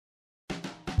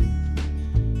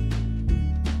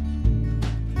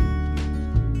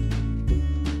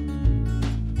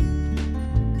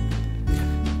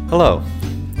Hello,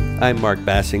 I'm Mark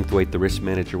Bassingthwaite, the Risk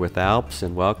Manager with ALPS,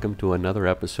 and welcome to another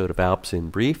episode of ALPS in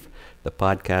Brief, the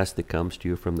podcast that comes to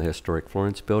you from the historic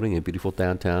Florence Building in beautiful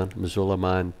downtown Missoula,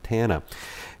 Montana.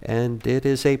 And it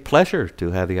is a pleasure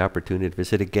to have the opportunity to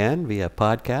visit again via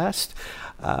podcast.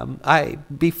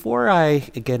 Before I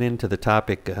get into the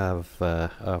topic of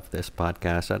this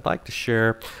podcast, I'd like to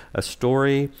share a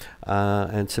story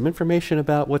and some information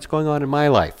about what's going on in my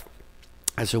life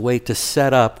as a way to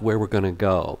set up where we're going to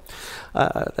go.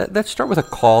 Let's start with a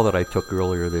call that I took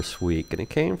earlier this week, and it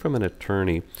came from an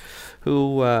attorney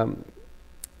who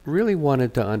really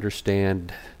wanted to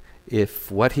understand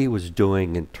if what he was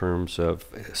doing in terms of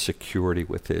security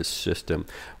with his system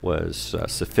was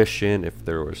sufficient, if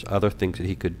there was other things that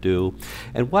he could do.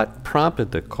 And what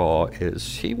prompted the call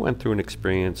is he went through an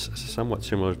experience somewhat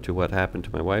similar to what happened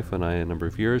to my wife and I a number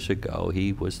of years ago.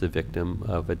 He was the victim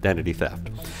of identity theft.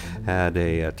 Had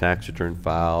a tax return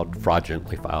filed,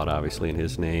 fraudulently filed obviously in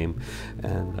his name,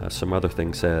 and some other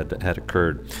things had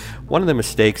occurred. One of the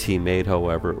mistakes he made,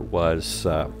 however, was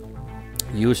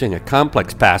using a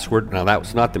complex password. Now, that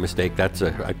was not the mistake. That's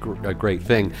a great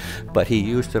thing. But he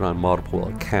used it on multiple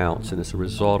accounts. And as a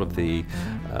result of the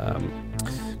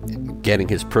getting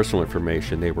his personal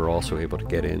information, they were also able to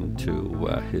get into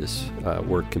his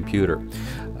work computer.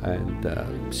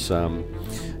 And some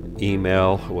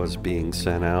email was being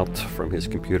sent out from his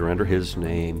computer under his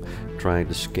name, trying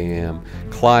to scam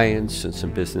clients and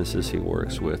some businesses he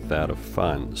works with out of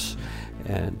funds.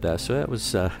 And so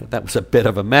that was a bit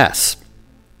of a mess.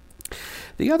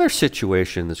 The other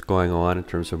situation that's going on in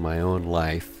terms of my own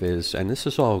life is, and this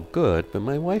is all good, but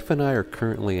my wife and I are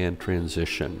currently in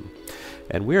transition.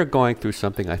 And we are going through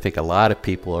something I think a lot of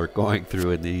people are going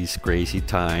through in these crazy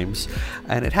times,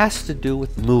 and it has to do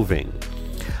with moving.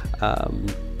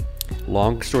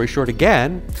 Long story short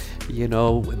again,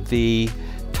 the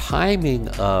timing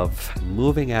of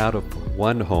moving out of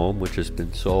one home, which has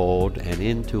been sold, and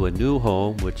into a new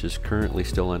home, which is currently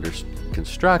still under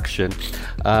construction,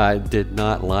 did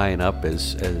not line up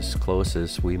as close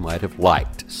as we might have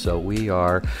liked. So we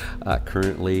are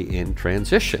currently in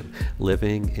transition,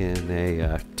 living in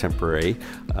a temporary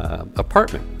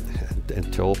apartment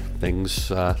until things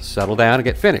settle down and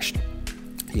get finished.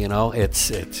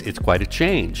 It's quite a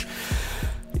change.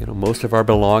 Most of our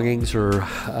belongings are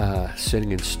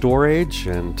sitting in storage,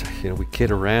 and we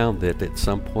kid around that at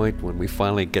some point when we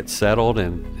finally get settled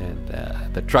and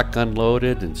the truck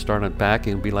unloaded and start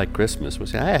unpacking, it'll be like Christmas. We'll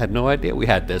say, I had no idea we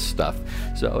had this stuff,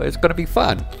 so it's going to be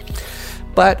fun.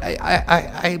 But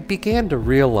I began to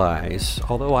realize,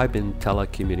 although I've been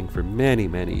telecommuting for many,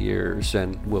 many years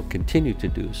and will continue to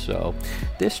do so,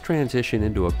 this transition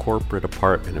into a corporate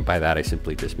apartment, and by that I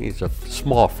simply just mean it's a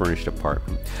small furnished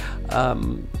apartment,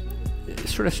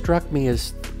 sort of struck me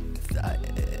as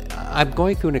I'm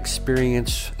going through an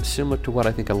experience similar to what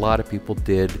I think a lot of people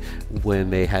did when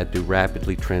they had to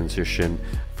rapidly transition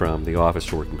from the office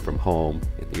to working from home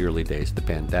in the early days of the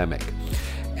pandemic.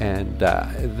 And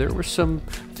there were some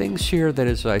things here that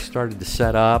as I started to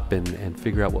set up and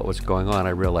figure out what was going on, I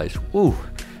realized,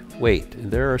 wait,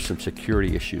 there are some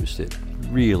security issues that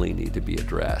really need to be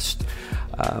addressed.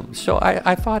 So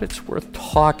I thought it's worth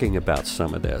talking about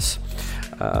some of this.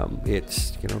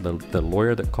 It's, the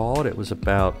lawyer that called, it was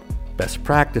about best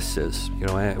practices.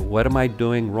 What am I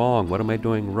doing wrong? What am I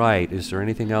doing right? Is there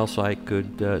anything else I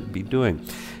could be doing?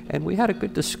 And we had a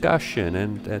good discussion,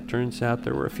 and it turns out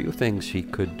there were a few things he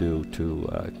could do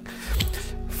to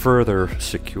further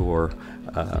secure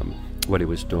what he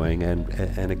was doing.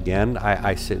 And again,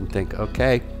 I sit and think,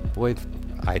 okay, boy,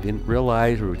 I didn't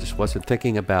realize or just wasn't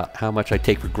thinking about how much I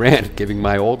take for granted given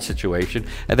my old situation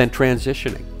and then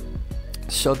transitioning.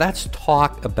 So let's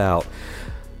talk about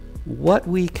what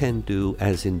we can do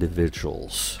as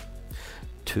individuals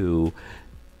to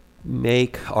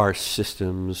make our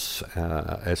systems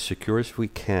as secure as we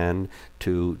can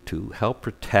to help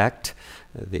protect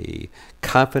the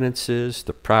confidences,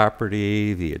 the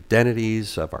property, the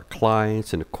identities of our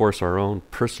clients, and of course our own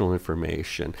personal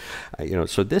information.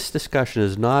 So this discussion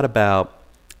is not about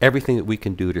everything that we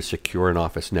can do to secure an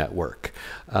office network.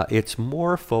 It's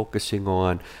more focusing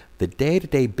on the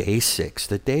day-to-day basics,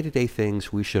 the day-to-day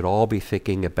things we should all be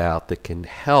thinking about that can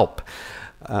help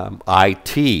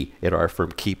IT at our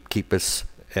firm keep us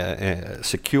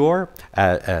secure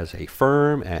as a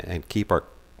firm and keep our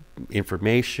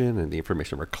information and the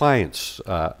information of our clients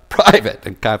private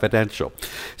and confidential.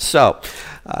 So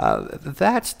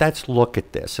let's look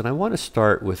at this, and I want to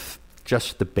start with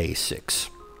just the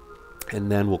basics.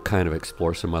 and then we'll kind of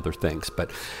explore some other things.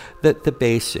 But the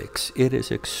basics, it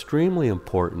is extremely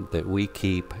important that we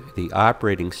keep the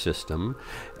operating system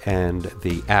and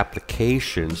the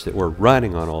applications that we're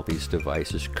running on all these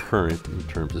devices current in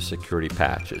terms of security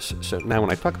patches. So now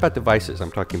when I talk about devices,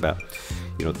 I'm talking about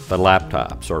the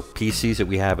laptops or PCs that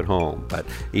we have at home, but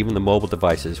even the mobile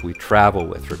devices we travel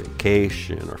with for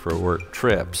vacation or for work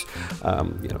trips,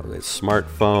 the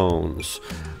smartphones,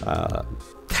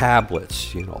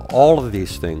 tablets, all of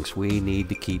these things we need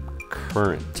to keep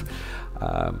current.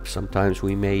 Sometimes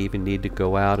we may even need to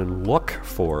go out and look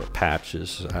for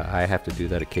patches. I have to do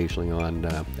that occasionally on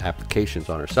applications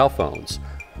on our cell phones.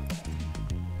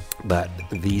 But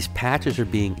these patches are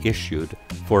being issued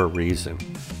for a reason,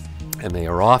 and they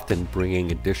are often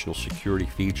bringing additional security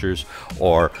features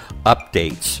or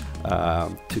updates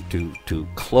to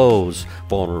close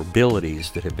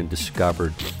vulnerabilities that have been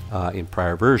discovered in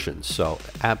prior versions. So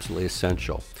absolutely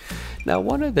essential. Now,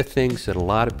 one of the things that a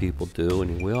lot of people do,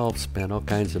 and we all spend all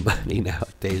kinds of money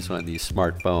nowadays on these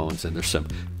smartphones, and there's some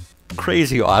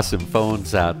crazy awesome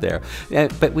phones out there,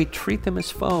 but we treat them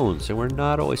as phones, and we're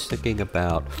not always thinking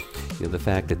about the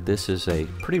fact that this is a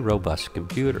pretty robust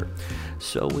computer.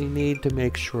 So we need to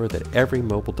make sure that every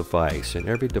mobile device and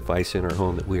every device in our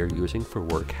home that we are using for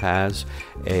work has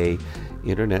a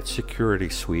internet security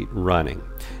suite running,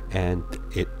 and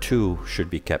it too should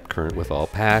be kept current with all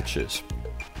patches.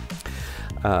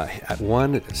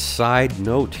 One side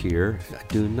note here,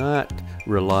 do not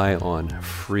rely on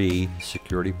free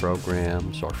security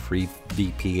programs or free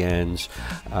VPNs.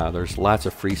 There's lots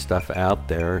of free stuff out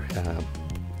there,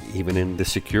 even in the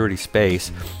security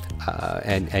space,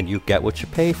 and you get what you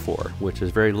pay for, which is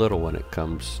very little when it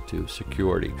comes to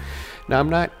security. Now, I'm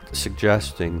not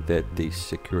suggesting that the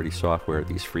security software,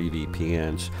 these free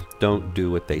VPNs, don't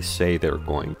do what they say they're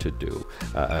going to do.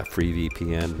 A free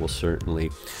VPN will certainly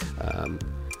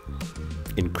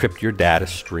encrypt your data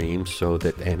stream so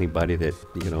that anybody that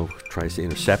tries to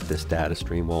intercept this data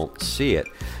stream won't see it.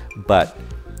 But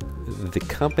the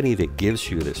company that gives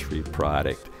you this free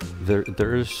product,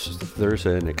 there's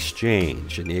an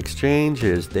exchange, and the exchange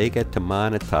is they get to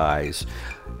monetize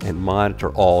and monitor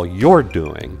all you're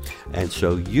doing, and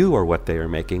so you are what they are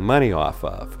making money off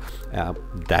of.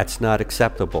 That's not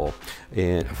acceptable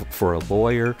for a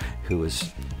lawyer who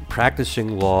is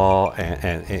practicing law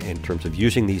and in terms of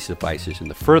using these devices in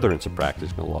the furtherance of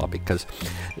practicing law, because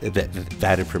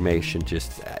that information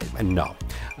just no.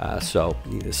 So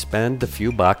you spend a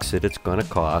few bucks that it's going to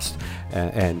cost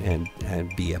and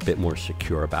be a bit more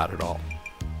secure about it all.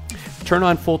 Turn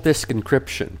on full disk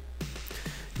encryption.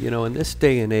 In this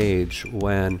day and age,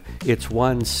 when it's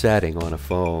one setting on a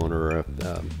phone or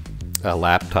a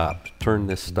laptop, turn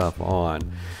this stuff on,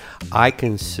 I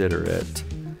consider it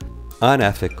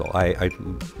unethical. I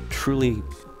truly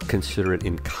consider it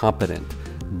incompetent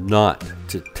not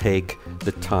to take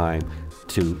the time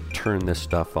to turn this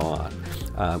stuff on.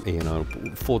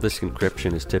 Full disk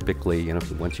encryption is typically,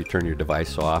 once you turn your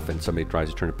device off and somebody tries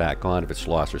to turn it back on, if it's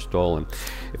lost or stolen,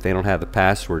 if they don't have the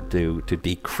password to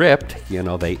decrypt,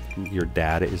 your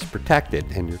data is protected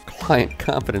and your client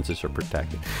confidences are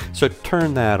protected. So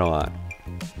turn that on.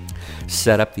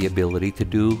 Set up the ability to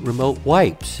do remote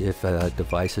wipes if a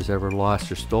device is ever lost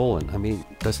or stolen. I mean,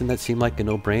 doesn't that seem like a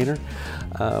no-brainer?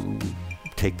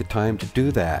 Take the time to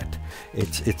do that.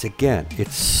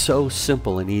 It's so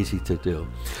simple and easy to do.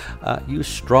 Use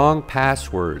strong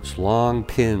passwords, long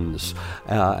pins,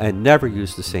 and never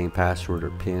use the same password or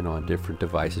pin on different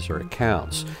devices or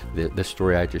accounts. The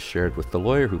story I just shared with the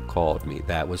lawyer who called me,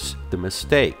 that was the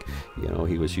mistake.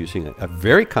 He was using a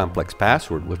very complex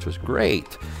password, which was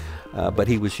great, but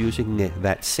he was using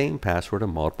that same password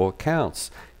on multiple accounts.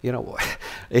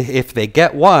 If they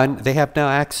get one, they have now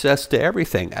access to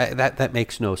everything. That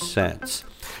makes no sense.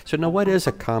 So now, what is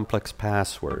a complex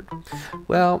password?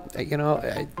 Well,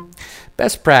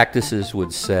 best practices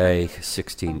would say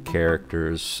 16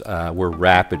 characters. We're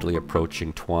rapidly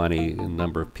approaching 20. A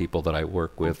number of people that I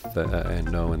work with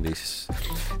and know in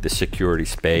the security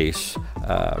space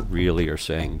really are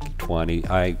saying 20.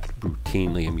 I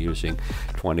routinely am using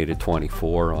 20 to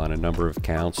 24 on a number of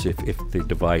accounts if the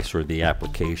device or the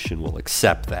application will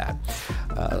accept that.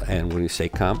 And when you say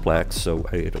complex, so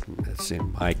it's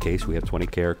in my case, we have 20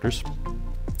 characters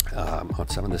on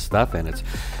some of this stuff, and it's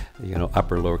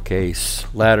upper lowercase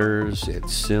letters,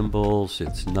 it's symbols,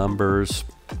 it's numbers,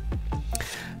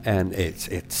 and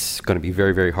it's going to be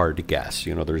very, very hard to guess.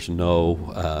 There's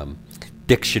no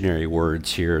dictionary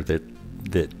words here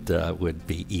that would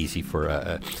be easy for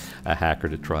a hacker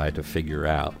to try to figure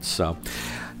out. So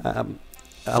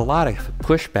a lot of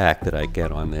pushback that I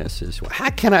get on this is, well, how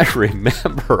can I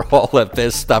remember all of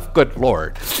this stuff? Good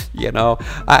Lord.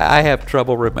 I have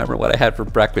trouble remembering what I had for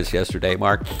breakfast yesterday,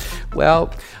 Mark.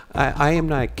 Well, I am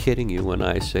not kidding you when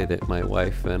I say that my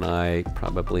wife and I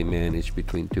probably manage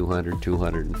between 200,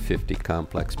 250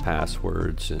 complex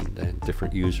passwords and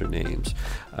different usernames.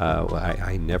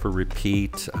 I never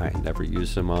repeat. I never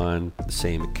use them on the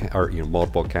same account, or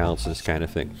multiple accounts, this kind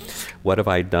of thing. What have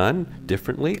I done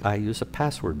differently? I use a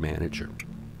password manager.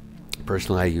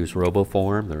 Personally, I use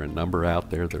RoboForm. There are a number out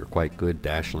there that are quite good.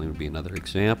 Dashlane would be another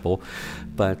example.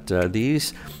 But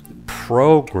these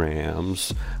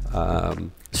programs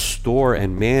store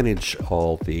and manage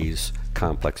all these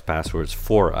complex passwords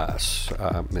for us.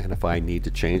 And if I need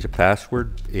to change a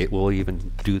password, it will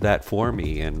even do that for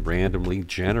me and randomly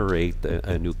generate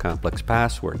a new complex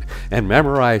password and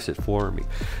memorize it for me.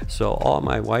 So all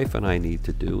my wife and I need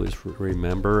to do is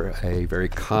remember a very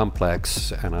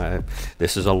complex, and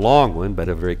this is a long one, but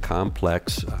a very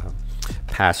complex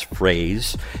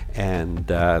passphrase, and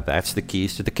that's the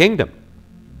keys to the kingdom.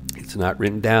 It's not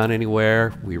written down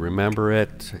anywhere. We remember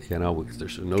it.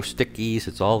 There's no stickies.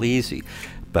 It's all easy.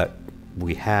 But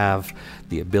we have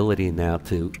the ability now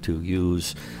to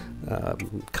use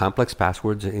complex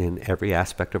passwords in every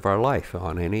aspect of our life,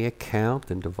 on any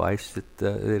account and device that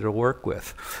it'll work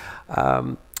with.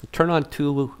 Turn on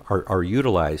or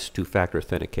utilize two-factor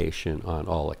authentication on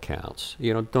all accounts.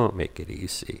 Don't make it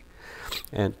easy.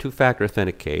 And two-factor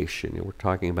authentication, we're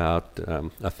talking about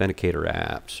authenticator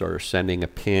apps, or sending a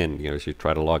PIN. As you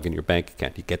try to log in your bank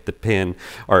account, you get the PIN,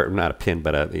 or not a PIN,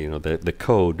 but the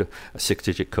code, a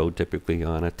 6-digit code, typically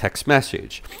on a text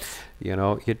message. You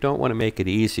don't want to make it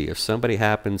easy. If somebody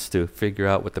happens to figure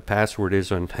out what the password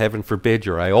is on, heaven forbid,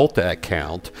 your IOLTA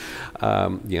account,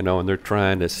 and they're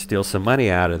trying to steal some money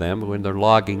out of them when they're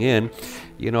logging in,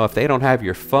 if they don't have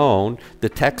your phone, the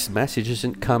text message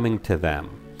isn't coming to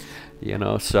them.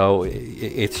 So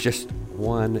it's just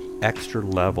one extra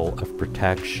level of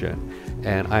protection.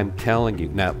 And I'm telling you,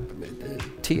 now,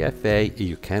 TFA,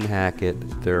 you can hack it.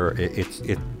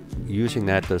 Using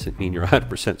that doesn't mean you're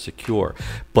 100% secure,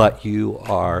 but you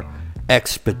are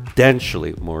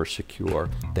exponentially more secure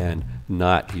than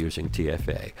not using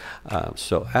TFA.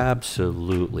 So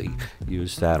absolutely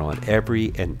use that on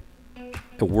every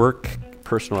work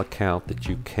personal account that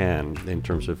you can, in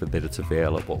terms of that it's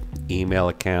available. Email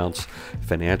accounts,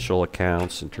 financial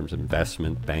accounts, in terms of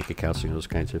investment, bank accounts, those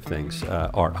kinds of things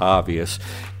are obvious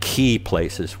key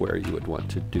places where you would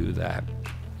want to do that.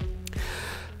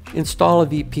 Install a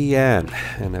VPN,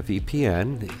 and a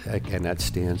VPN, again, that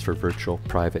stands for Virtual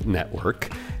Private Network,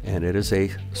 and it is a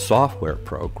software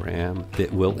program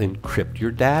that will encrypt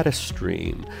your data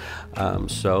stream,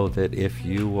 so that if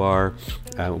you are,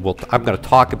 I'm going to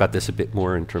talk about this a bit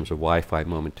more in terms of Wi-Fi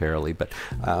momentarily, but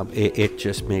it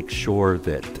just makes sure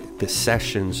that the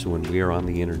sessions when we are on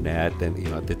the internet, and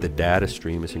that the data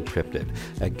stream is encrypted.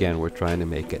 Again, we're trying to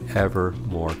make it ever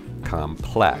more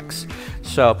complex.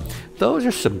 So those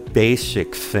are some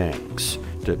basic things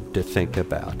to think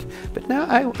about. But now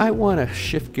I want to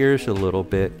shift gears a little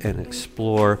bit and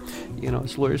explore,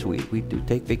 as lawyers, we do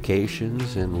take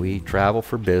vacations and we travel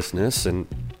for business, and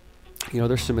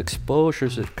there's some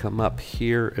exposures that come up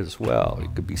here as well. You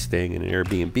could be staying in an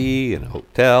Airbnb, in a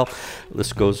hotel, the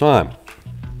list goes on.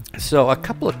 So a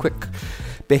couple of quick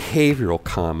behavioral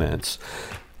comments,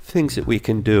 things that we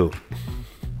can do.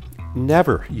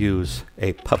 Never use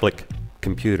a public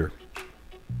computer.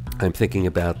 I'm thinking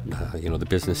about the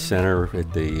business center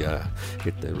at the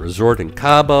resort in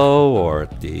Cabo, or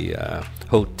at the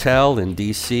hotel in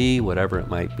DC, whatever it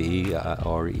might be,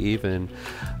 or even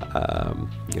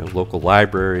local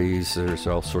libraries. There's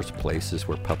all sorts of places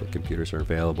where public computers are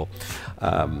available.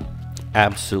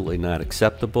 Absolutely not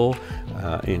acceptable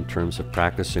in terms of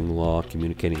practicing law,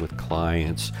 communicating with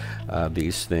clients.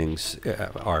 These things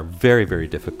are very, very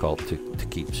difficult to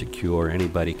keep secure.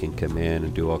 Anybody can come in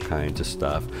and do all kinds of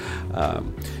stuff.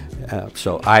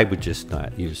 So I would just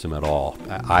not use them at all.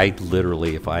 I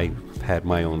literally, if I had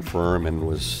my own firm and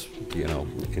was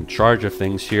in charge of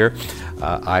things here,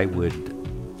 I would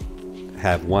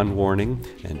have one warning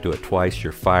and do it twice.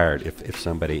 You're fired if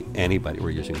anybody were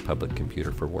using a public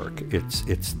computer for work.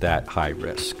 It's that high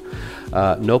risk.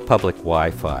 No public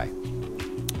Wi-Fi,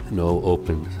 no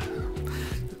open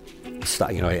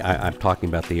stuff. I'm talking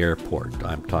about the airport.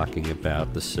 I'm talking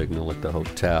about the signal at the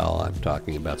hotel. I'm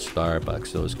talking about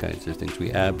Starbucks. Those kinds of things.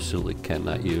 We absolutely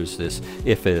cannot use this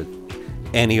if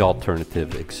any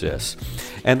alternative exists.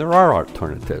 And there are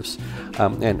alternatives.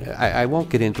 And I won't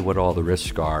get into what all the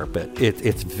risks are, but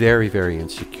it's very, very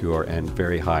insecure and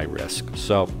very high risk.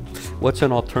 So what's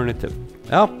an alternative?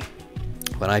 Well,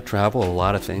 when I travel, a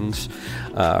lot of things,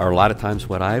 or a lot of times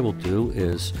what I will do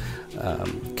is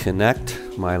connect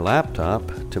my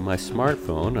laptop to my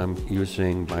smartphone. I'm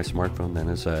using my smartphone then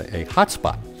as a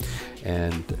hotspot.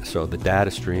 And so the data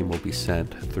stream will be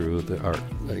sent through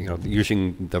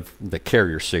using the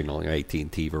carrier signal,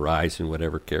 AT&T, Verizon,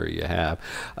 whatever carrier you have,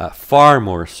 far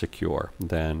more secure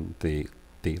than the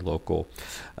local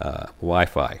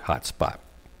Wi-Fi hotspot.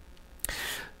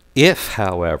 If,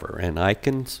 however, and I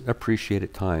can appreciate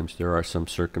at times there are some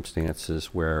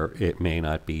circumstances where it may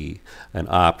not be an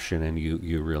option and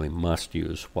you really must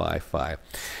use Wi-Fi.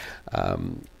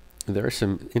 There are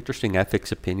some interesting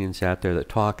ethics opinions out there that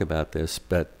talk about this,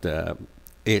 but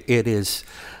it is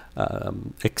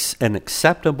an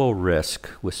acceptable risk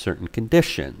with certain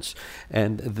conditions.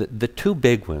 And the two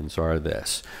big ones are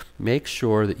this. Make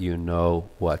sure that you know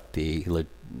what the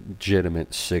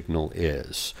legitimate signal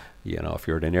is. If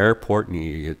you're at an airport and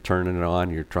you're turning it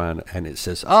on, and it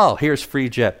says, "Oh, here's free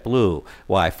JetBlue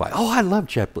Wi-Fi." Oh, I love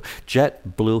JetBlue.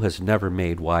 JetBlue has never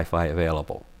made Wi-Fi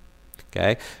available.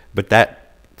 Okay, but that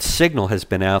signal has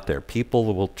been out there.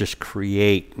 People will just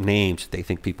create names they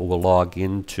think people will log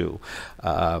into.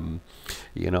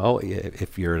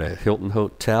 If you're at a Hilton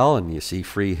hotel and you see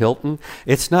free Hilton,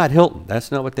 it's not Hilton.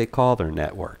 That's not what they call their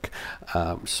network.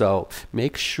 So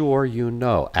make sure you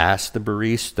know. Ask the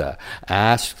barista.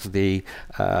 Ask the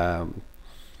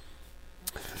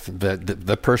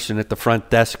person at the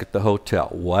front desk at the hotel.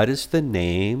 What is the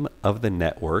name of the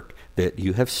network that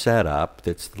you have set up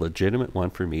that's the legitimate one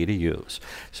for me to use?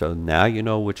 So now you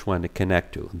know which one to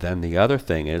connect to. Then the other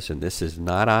thing is, and this is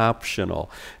not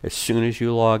optional, as soon as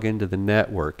you log into the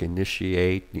network, use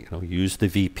the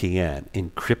VPN,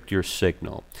 encrypt your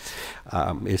signal.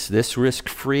 Is this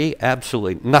risk-free?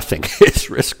 Absolutely nothing is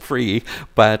risk-free,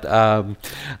 but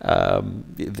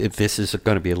this is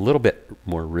going to be a little bit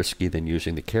more risky than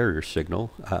using the carrier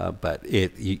signal, but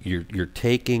you're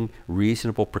taking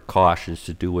reasonable precautions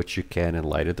to do what you can in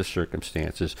light of the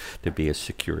circumstances to be as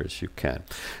secure as you can.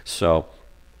 So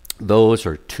those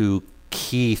are two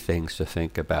key things to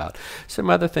think about. Some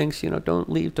other things, don't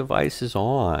leave devices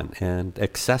on and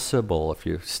accessible. If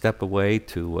you step away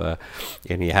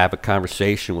and you have a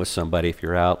conversation with somebody, if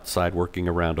you're outside working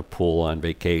around a pool on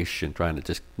vacation, trying to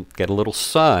just get a little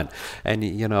sun, and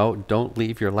don't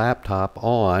leave your laptop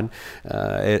on.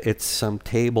 It's some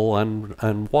table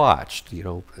unwatched.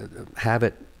 Have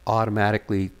it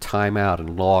automatically time out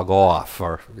and log off,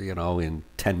 or in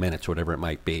 10 minutes, whatever it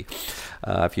might be.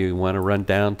 If you want to run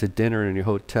down to dinner in your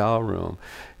hotel room,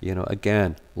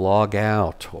 again, log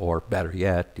out, or better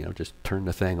yet, just turn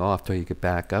the thing off till you get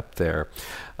back up there.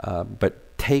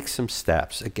 But take some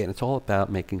steps. Again, it's all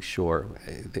about making sure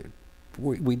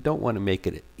we don't want to make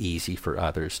it easy for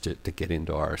others to get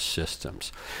into our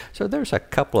systems. So there's a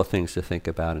couple of things to think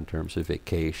about in terms of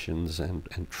vacations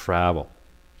and travel.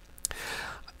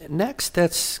 Next,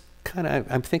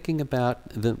 I'm thinking about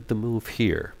the move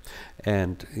here,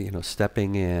 and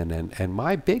stepping in, and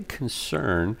my big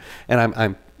concern, and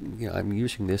I'm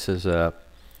using this as a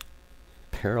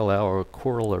parallel or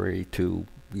corollary to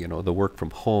the work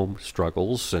from home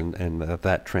struggles and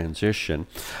that transition.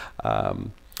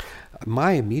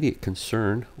 My immediate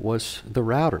concern was the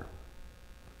router.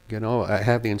 I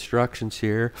have the instructions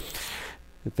here.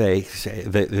 They say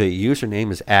the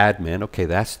username is admin. Okay,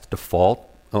 that's the default.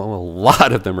 Oh, a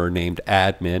lot of them are named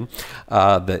admin.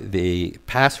 The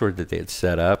password that they had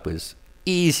set up was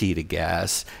easy to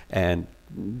guess, and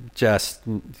just,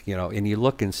 and you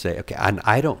look and say, okay,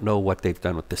 I don't know what they've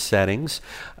done with the settings,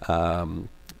 and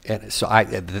so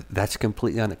that's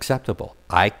completely unacceptable.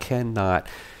 I cannot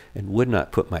and would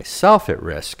not put myself at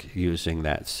risk using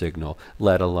that signal,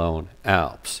 let alone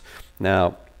ALPS.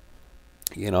 Now,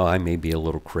 I may be a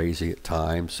little crazy at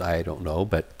times, I don't know,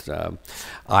 but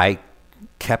I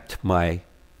kept my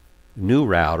new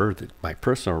router, my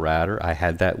personal router. I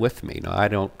had that with me. Now, I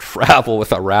don't travel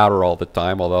with a router all the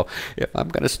time, although if I'm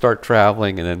going to start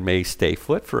traveling and then may stay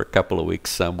put for a couple of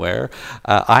weeks somewhere,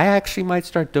 I actually might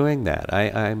start doing that.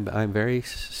 I'm very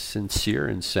sincere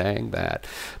in saying that.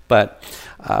 But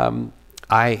I'm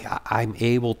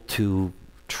able to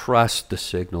trust the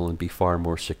signal and be far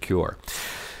more secure.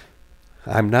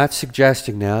 I'm not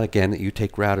suggesting now, again, that you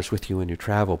take routers with you when you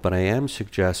travel, but I am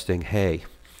suggesting, hey,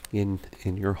 in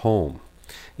your home,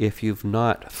 if you've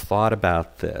not thought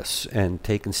about this and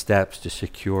taken steps to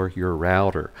secure your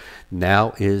router,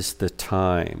 now is the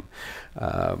time.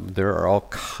 There are all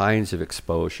kinds of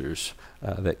exposures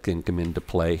that can come into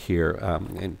play here.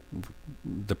 And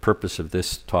the purpose of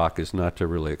this talk is not to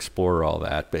really explore all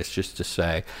that, but it's just to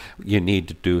say you need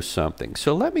to do something.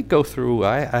 So let me go through,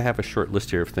 I have a short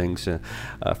list here of things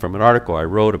from an article I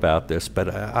wrote about this, but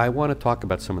I want to talk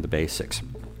about some of the basics.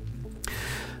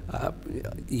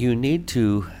 You need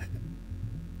to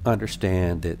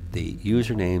understand that the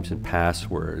usernames and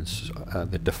passwords,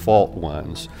 the default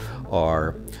ones,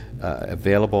 are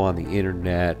available on the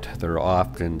internet. They're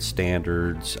often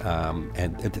standards,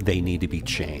 and they need to be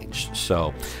changed.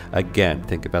 So again,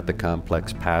 think about the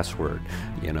complex password.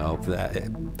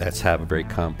 That's have a very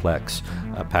complex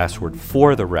password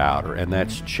for the router, and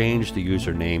that's changed the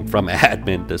username from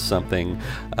admin to something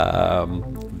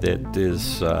that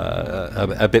is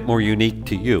a bit more unique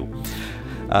to you.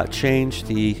 Change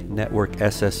the network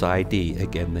SSID,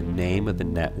 again, the name of the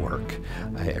network.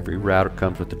 Every router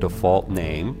comes with the default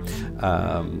name,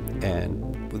 and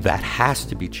that has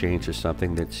to be changed to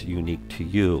something that's unique to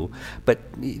you. But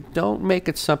don't make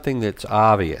it something that's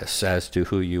obvious as to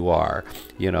who you are.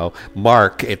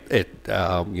 Mark at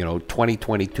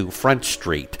 2022 Front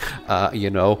Street.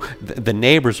 The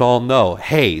neighbors all know,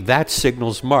 hey, that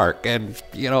signals Mark, and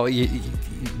you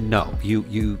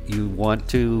want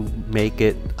to make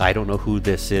it, I don't know who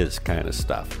this is kind of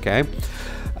stuff. Okay.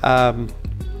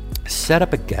 Set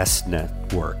up a guest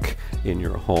network in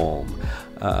your home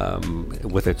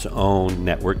with its own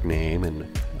network name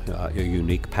and a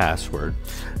unique password,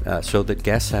 so that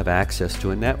guests have access to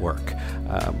a network.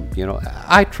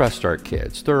 I trust our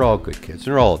kids. They're all good kids.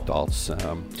 They're all adults.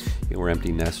 We're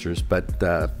empty nesters, but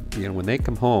when they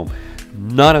come home,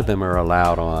 none of them are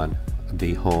allowed on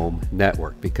the home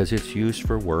network because it's used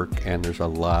for work, and there's a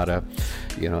lot of,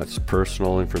 it's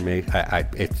personal information.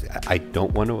 I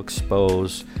don't want to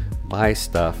expose my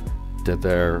stuff to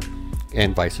their,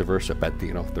 and vice versa. But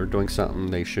if they're doing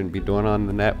something they shouldn't be doing on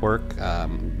the network,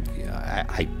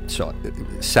 so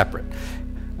separate.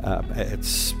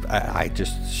 I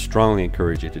just strongly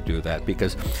encourage you to do that,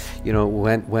 because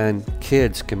when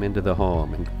kids come into the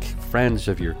home, and friends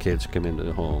of your kids come into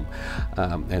the home,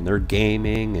 and they're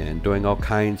gaming and doing all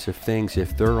kinds of things,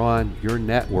 if they're on your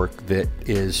network that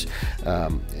is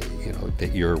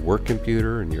that your work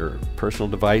computer and your personal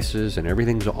devices and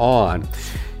everything's on,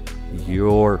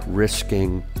 you're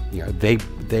risking, they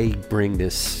bring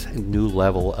this new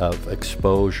level of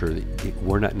exposure that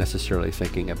we're not necessarily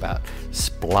thinking about.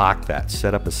 Block that.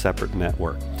 Set up a separate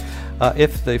network.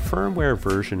 If the firmware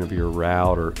version of your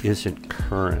router isn't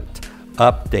current,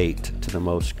 update to the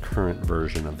most current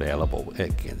version available.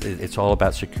 It's all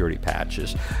about security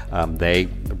patches.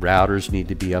 Routers need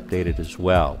to be updated as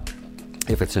well.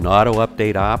 If it's an auto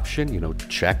update option,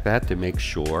 check that to make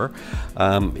sure.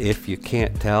 If you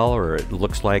can't tell, or it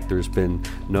looks like there's been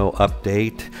no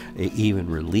update even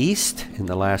released in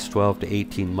the last 12 to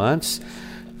 18 months,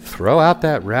 throw out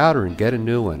that router and get a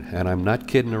new one. And I'm not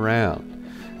kidding around.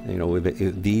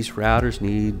 These routers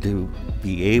need to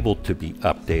be able to be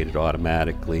updated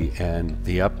automatically, and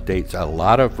the updates, a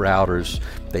lot of routers,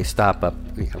 they stop up.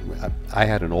 I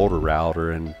had an older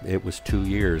router, and it was 2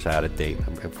 years out of date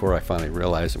before I finally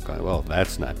realized, I'm going, well,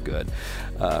 that's not good.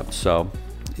 So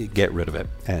get rid of it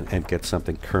and get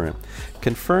something current.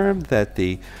 Confirm that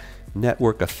the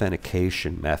network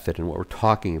authentication method, and what we're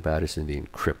talking about is in the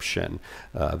encryption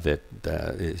that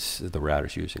is the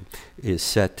router's using, is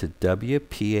set to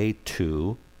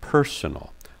WPA2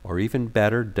 personal, or even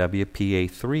better,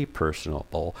 WPA3 personal,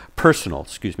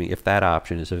 if that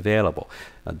option is available.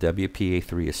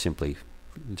 WPA3 is simply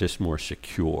just more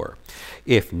secure.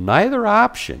 If neither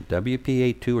option,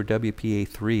 WPA2 or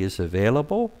WPA3, is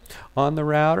available on the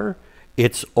router,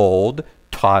 it's old,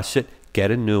 toss it, get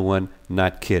a new one,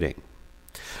 not kidding.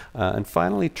 And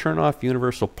finally, turn off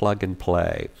universal plug and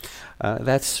play.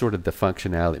 That's sort of the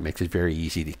functionality that makes it very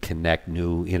easy to connect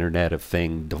new Internet of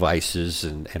Things devices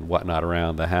and whatnot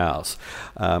around the house.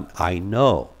 I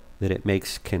know that it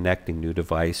makes connecting new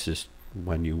devices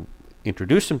when you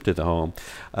introduce them to the home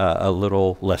a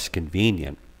little less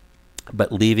convenient.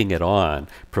 But leaving it on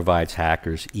provides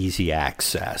hackers easy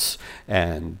access,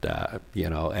 and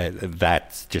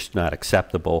that's just not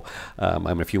acceptable.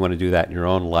 If you want to do that in your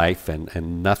own life,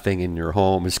 and nothing in your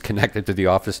home is connected to the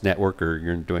office network, or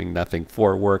you're doing nothing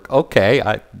for work, okay,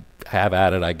 I have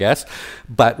at it, I guess.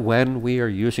 But when we are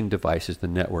using devices, the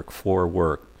network for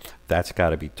work, that's got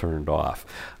to be turned off.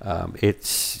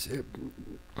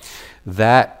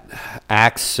 That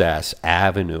access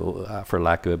avenue, for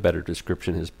lack of a better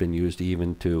description, has been used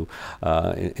even to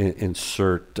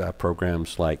insert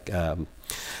programs like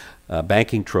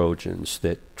banking Trojans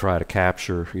that try to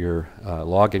capture your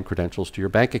login credentials to your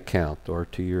bank account or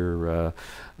to your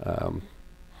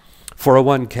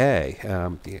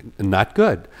 401k, not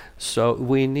good. So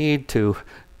we need to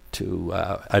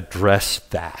address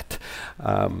that.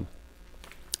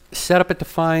 Set up a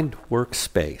defined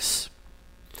workspace.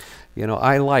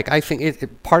 I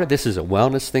think part of this is a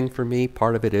wellness thing for me.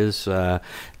 Part of it is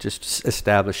just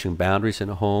establishing boundaries in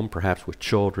a home, perhaps with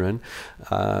children.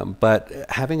 But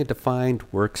having a defined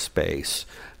workspace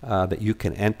that you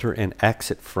can enter and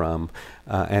exit from,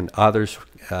 and others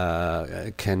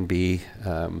can be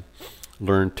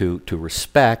learned to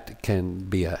respect, can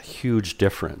be a huge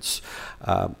difference.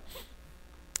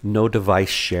 No device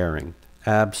sharing.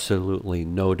 Absolutely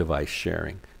no device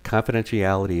sharing.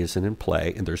 Confidentiality isn't in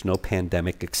play, and there's no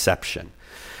pandemic exception.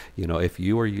 If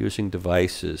you are using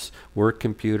devices, work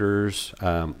computers,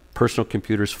 personal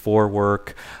computers for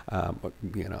work,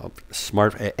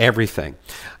 smart, everything,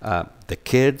 the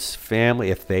kids,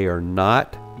 family, if they are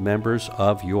not members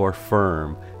of your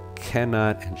firm,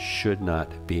 cannot and should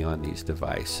not be on these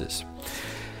devices.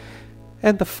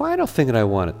 And the final thing that I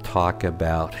want to talk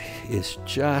about is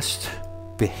just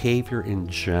behavior in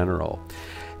general.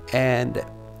 And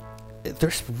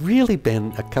there's really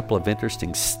been a couple of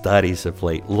interesting studies of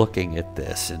late looking at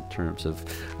this in terms of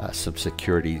some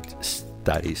security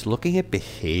studies, looking at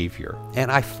behavior.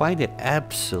 And I find it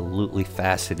absolutely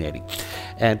fascinating.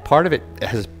 And part of it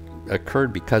has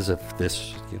occurred because of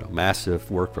this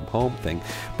massive work from home thing,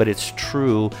 but it's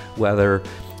true whether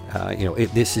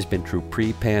this has been true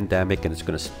pre-pandemic, and it's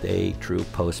going to stay true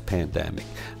post-pandemic.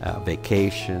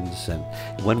 Vacations, and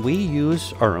when we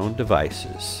use our own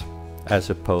devices as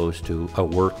opposed to a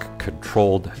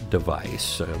work-controlled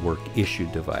device, a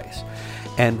work-issued device,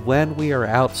 and when we are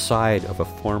outside of a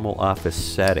formal office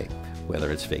setting,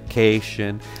 whether it's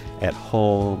vacation, at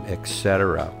home,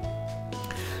 etc.,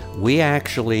 we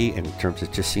actually, in terms,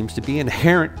 it just seems to be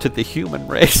inherent to the human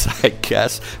race, I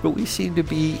guess, but we seem to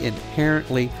be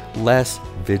inherently less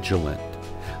vigilant,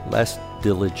 less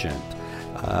diligent.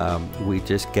 We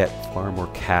just get far more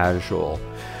casual.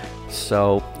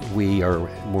 So we are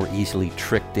more easily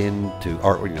tricked into,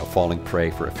 or falling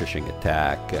prey for a phishing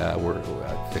attack. We're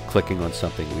clicking on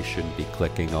something we shouldn't be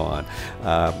clicking on.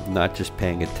 Not just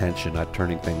paying attention, not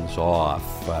turning things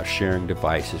off, sharing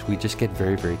devices. We just get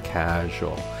very, very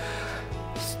casual.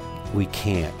 We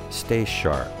can't. Stay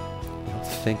sharp.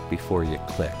 Think before you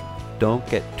click. Don't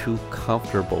get too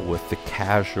comfortable with the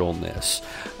casualness.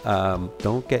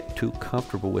 Don't get too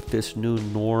comfortable with this new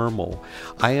normal.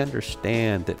 I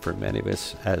understand that for many of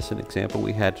us, as an example,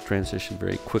 we had to transition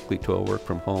very quickly to a work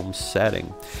from home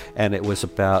setting. And it was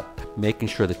about making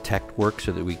sure the tech worked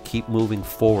so that we keep moving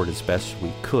forward as best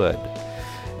we could.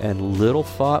 And little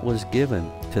thought was given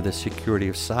to the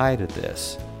security side of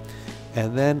this.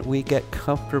 And then we get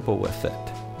comfortable with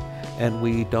it. And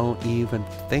we don't even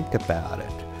think about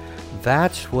it.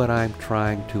 That's what I'm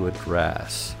trying to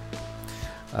address,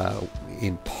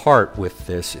 in part with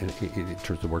this, in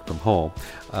terms of work from home,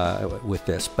 with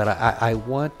this. But I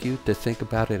want you to think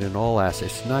about it in all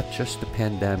aspects. It's not just the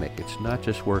pandemic. It's not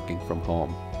just working from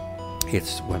home.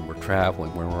 It's when we're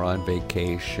traveling, when we're on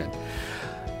vacation.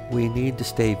 We need to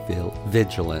stay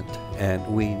vigilant, and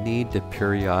we need to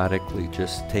periodically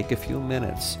just take a few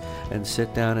minutes and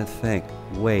sit down and think,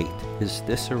 wait, is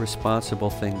this a responsible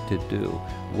thing to do?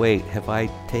 Wait, have I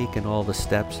taken all the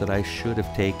steps that I should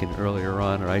have taken earlier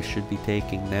on, or I should be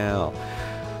taking now?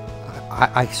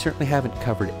 I certainly haven't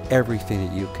covered everything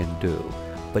that you can do,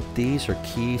 but these are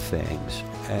key things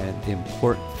and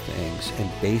important things and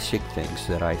basic things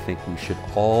that I think we should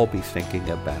all be thinking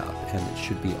about, and it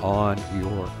should be on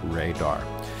your radar.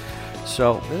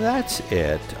 So that's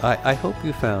it. I hope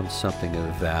you found something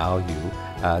of value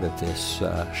out of this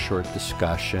short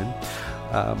discussion.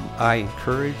 I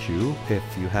encourage you, if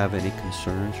you have any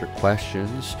concerns or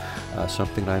questions,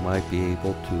 something I might be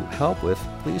able to help with,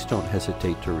 please don't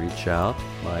hesitate to reach out.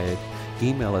 My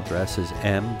email address is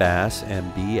mbass,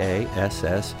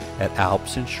 M-B-A-S-S, at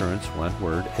ALPS Insurance, one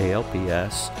word,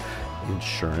 ALPS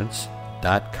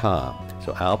insurance.com.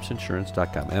 So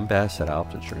alpsinsurance.com, mbass at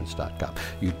alpsinsurance.com.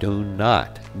 You do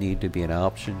not need to be an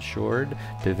ALPS insured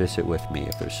to visit with me.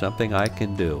 If there's something I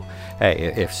can do,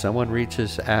 hey, if someone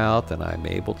reaches out and I'm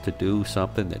able to do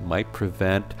something that might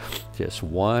prevent just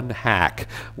one hack,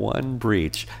 one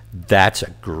breach, that's a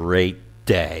great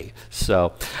day.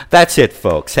 So that's it,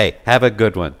 folks. Hey, have a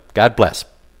good one. God bless.